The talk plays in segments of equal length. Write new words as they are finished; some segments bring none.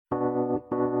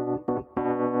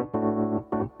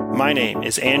My name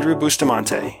is Andrew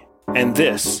Bustamante, and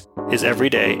this is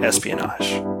Everyday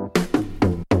Espionage.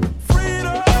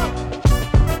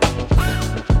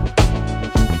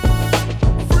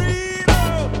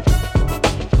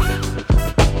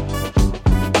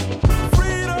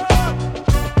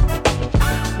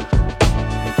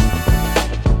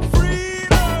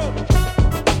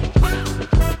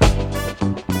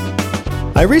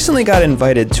 I recently got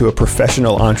invited to a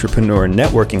professional entrepreneur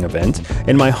networking event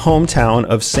in my hometown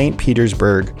of St.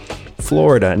 Petersburg,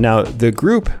 Florida. Now, the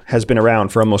group has been around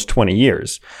for almost 20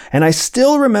 years, and I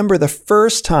still remember the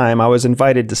first time I was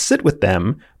invited to sit with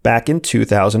them back in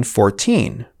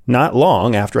 2014, not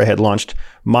long after I had launched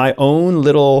my own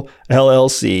little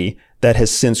LLC that has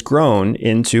since grown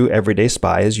into Everyday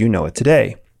Spy as you know it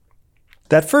today.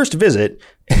 That first visit,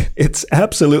 it's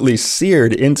absolutely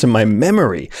seared into my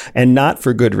memory, and not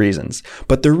for good reasons.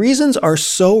 But the reasons are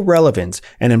so relevant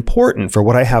and important for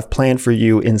what I have planned for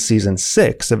you in Season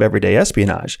 6 of Everyday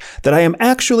Espionage that I am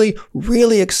actually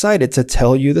really excited to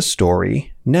tell you the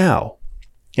story now.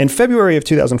 In February of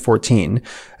 2014,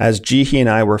 as Jihi and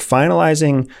I were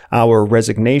finalizing our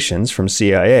resignations from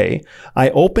CIA, I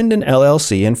opened an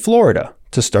LLC in Florida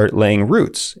to start laying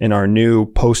roots in our new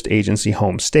post-agency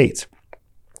home state.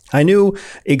 I knew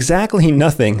exactly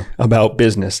nothing about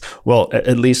business, well,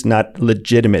 at least not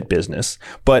legitimate business,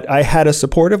 but I had a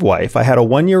supportive wife, I had a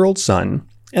 1-year-old son,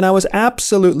 and I was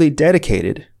absolutely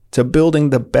dedicated to building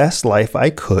the best life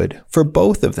I could for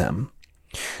both of them.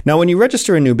 Now, when you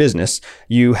register a new business,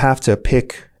 you have to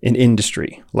pick an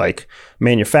industry like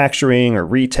manufacturing or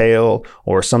retail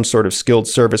or some sort of skilled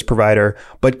service provider.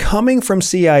 But coming from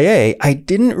CIA, I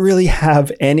didn't really have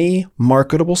any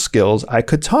marketable skills I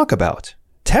could talk about.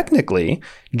 Technically,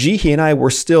 Jihi and I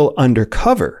were still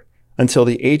undercover until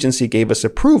the agency gave us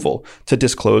approval to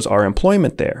disclose our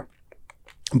employment there.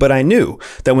 But I knew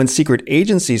that when secret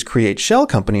agencies create shell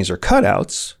companies or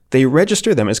cutouts, they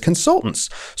register them as consultants.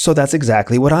 So that's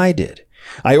exactly what I did.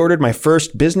 I ordered my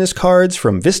first business cards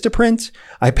from Vistaprint.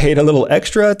 I paid a little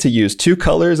extra to use 2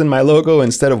 colors in my logo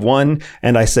instead of 1,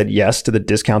 and I said yes to the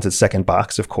discounted second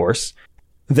box, of course.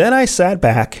 Then I sat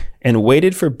back and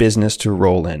waited for business to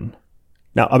roll in.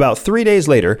 Now, about 3 days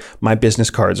later, my business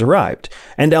cards arrived,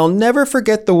 and I'll never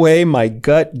forget the way my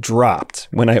gut dropped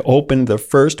when I opened the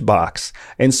first box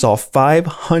and saw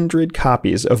 500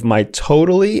 copies of my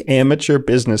totally amateur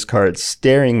business cards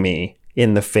staring me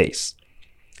in the face.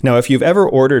 Now, if you've ever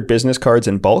ordered business cards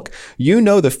in bulk, you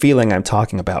know the feeling I'm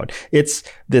talking about. It's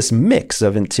this mix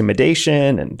of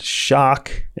intimidation and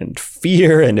shock and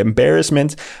fear and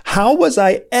embarrassment. How was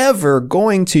I ever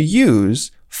going to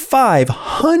use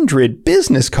 500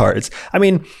 business cards? I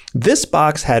mean, this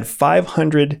box had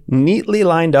 500 neatly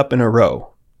lined up in a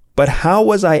row. But how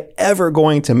was I ever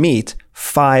going to meet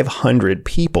 500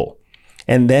 people?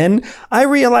 And then I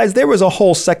realized there was a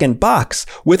whole second box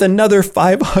with another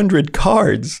 500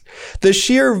 cards. The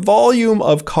sheer volume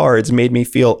of cards made me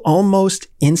feel almost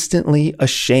instantly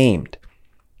ashamed.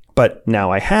 But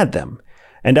now I had them.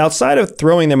 And outside of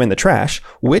throwing them in the trash,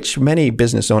 which many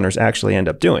business owners actually end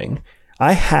up doing,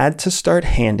 I had to start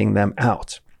handing them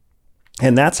out.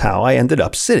 And that's how I ended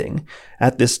up sitting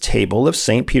at this table of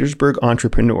St. Petersburg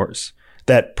entrepreneurs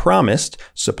that promised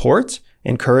support,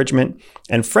 encouragement,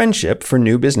 and friendship for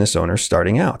new business owners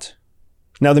starting out.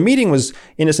 Now, the meeting was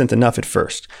innocent enough at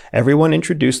first. Everyone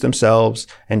introduced themselves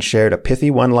and shared a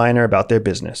pithy one-liner about their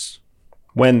business.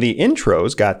 When the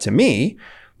intros got to me,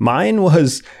 mine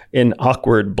was an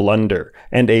awkward blunder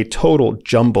and a total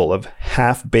jumble of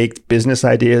half-baked business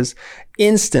ideas.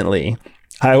 Instantly,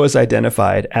 I was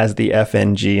identified as the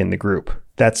FNG in the group.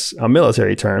 That's a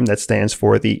military term that stands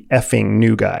for the effing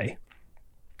new guy.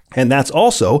 And that's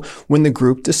also when the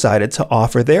group decided to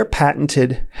offer their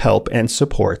patented help and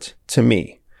support to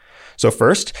me. So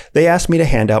first, they asked me to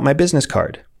hand out my business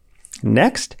card.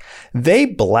 Next, they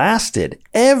blasted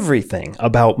everything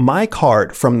about my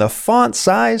card, from the font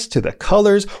size to the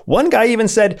colors. One guy even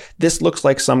said, "This looks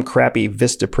like some crappy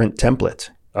Vistaprint template."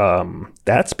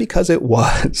 That's because it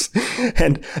was.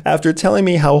 And after telling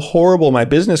me how horrible my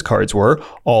business cards were,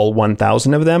 all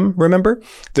 1,000 of them, remember,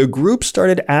 the group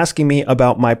started asking me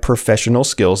about my professional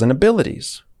skills and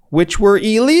abilities, which were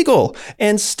illegal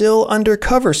and still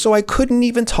undercover, so I couldn't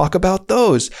even talk about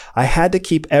those. I had to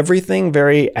keep everything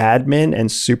very admin and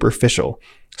superficial.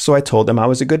 So I told them I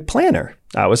was a good planner.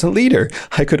 I was a leader.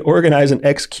 I could organize and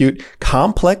execute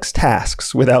complex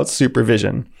tasks without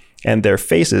supervision. And their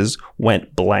faces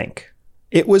went blank.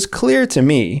 It was clear to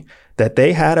me that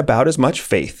they had about as much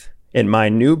faith in my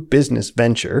new business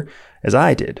venture as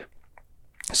I did.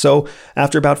 So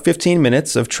after about 15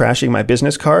 minutes of trashing my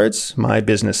business cards, my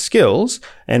business skills,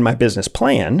 and my business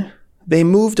plan, they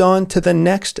moved on to the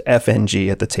next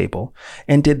FNG at the table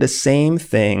and did the same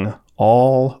thing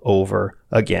all over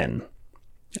again.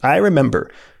 I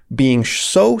remember being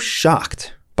so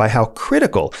shocked by how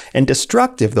critical and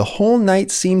destructive the whole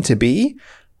night seemed to be,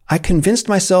 I convinced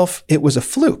myself it was a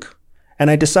fluke, and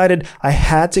I decided I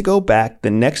had to go back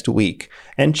the next week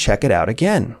and check it out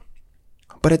again.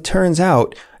 But it turns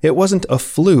out it wasn't a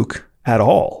fluke at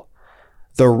all.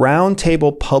 The round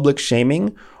table public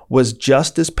shaming was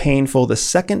just as painful the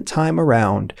second time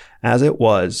around as it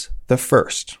was the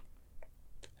first.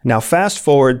 Now fast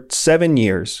forward 7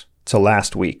 years to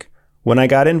last week, when I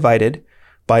got invited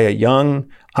by a young,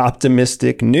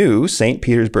 optimistic, new St.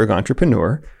 Petersburg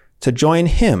entrepreneur to join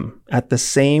him at the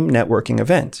same networking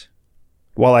event.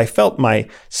 While I felt my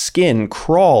skin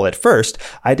crawl at first,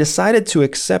 I decided to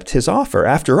accept his offer.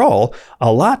 After all,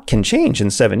 a lot can change in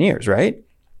 7 years, right?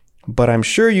 But I'm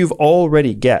sure you've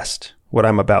already guessed what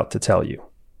I'm about to tell you.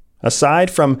 Aside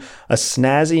from a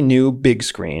snazzy new big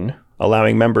screen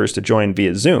allowing members to join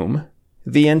via Zoom,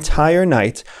 the entire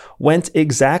night went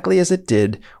exactly as it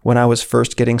did when I was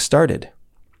first getting started.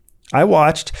 I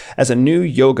watched as a new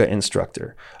yoga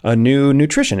instructor, a new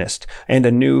nutritionist, and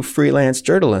a new freelance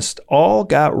journalist all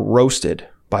got roasted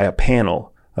by a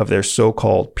panel of their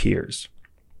so-called peers.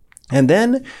 And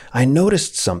then I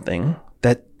noticed something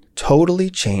that totally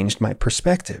changed my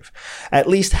perspective. At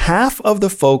least half of the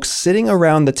folks sitting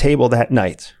around the table that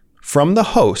night, from the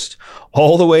host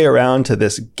all the way around to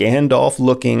this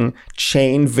Gandalf-looking,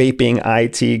 chain-vaping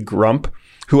IT grump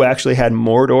who actually had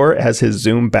Mordor as his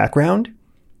Zoom background,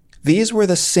 these were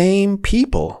the same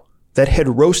people that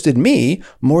had roasted me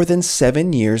more than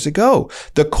 7 years ago.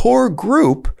 The core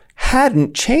group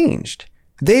hadn't changed.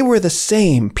 They were the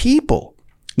same people.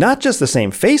 Not just the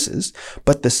same faces,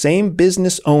 but the same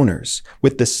business owners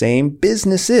with the same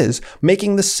businesses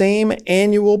making the same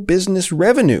annual business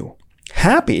revenue.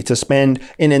 Happy to spend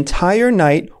an entire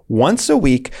night once a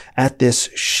week at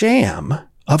this sham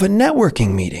of a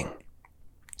networking meeting.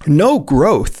 No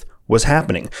growth was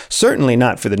happening, certainly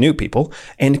not for the new people,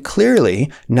 and clearly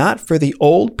not for the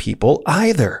old people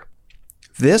either.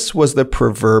 This was the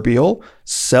proverbial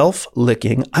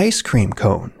self-licking ice cream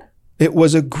cone. It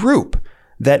was a group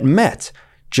that met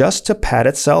just to pat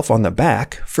itself on the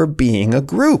back for being a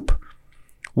group.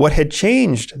 What had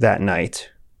changed that night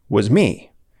was me.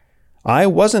 I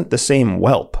wasn't the same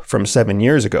whelp from 7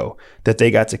 years ago that they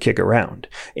got to kick around.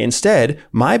 Instead,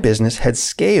 my business had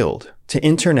scaled to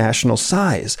international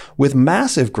size with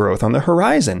massive growth on the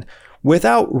horizon.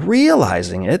 Without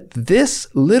realizing it, this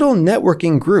little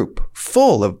networking group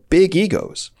full of big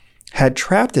egos had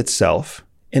trapped itself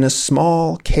in a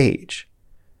small cage.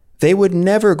 They would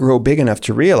never grow big enough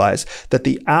to realize that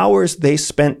the hours they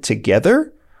spent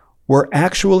together were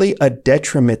actually a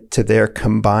detriment to their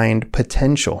combined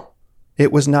potential.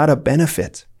 It was not a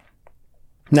benefit.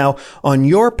 Now, on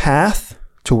your path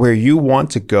to where you want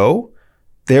to go,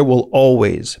 there will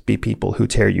always be people who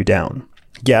tear you down.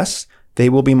 Yes, they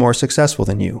will be more successful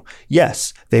than you.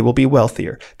 Yes, they will be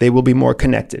wealthier. They will be more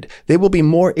connected. They will be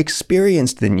more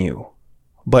experienced than you,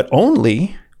 but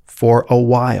only for a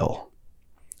while.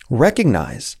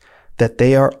 Recognize that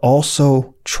they are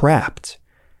also trapped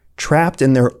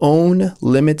in their own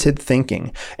limited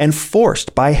thinking and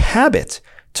forced by habit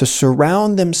to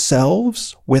surround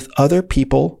themselves with other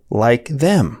people like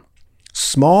them.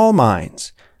 Small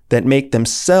minds that make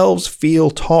themselves feel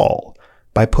tall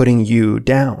by putting you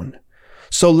down.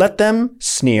 So let them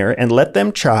sneer and let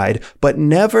them chide, but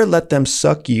never let them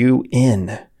suck you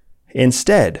in.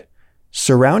 Instead,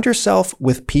 surround yourself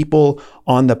with people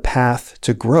on the path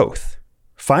to growth.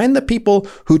 Find the people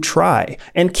who try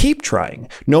and keep trying,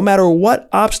 no matter what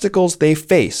obstacles they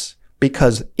face,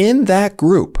 because in that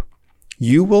group,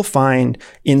 you will find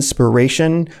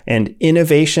inspiration and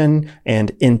innovation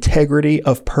and integrity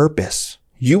of purpose.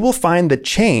 You will find the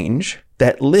change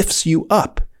that lifts you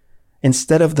up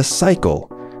instead of the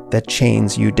cycle that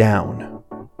chains you down.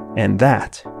 And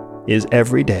that is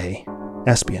everyday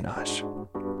espionage.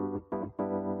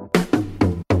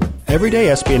 Everyday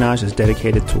Espionage is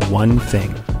dedicated to one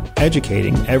thing: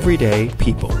 educating everyday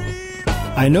people.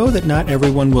 I know that not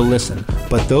everyone will listen,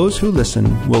 but those who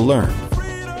listen will learn.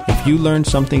 If you learned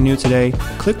something new today,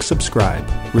 click subscribe,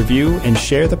 review, and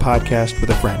share the podcast with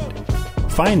a friend.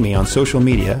 Find me on social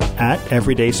media at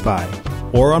Everyday Spy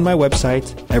or on my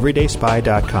website,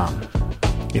 everydayspy.com.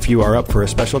 If you are up for a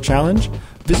special challenge,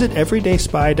 visit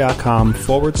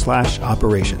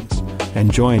everydayspy.com/operations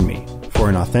and join me for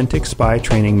an authentic spy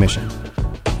training mission.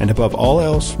 And above all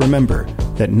else, remember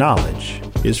that knowledge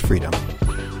is freedom.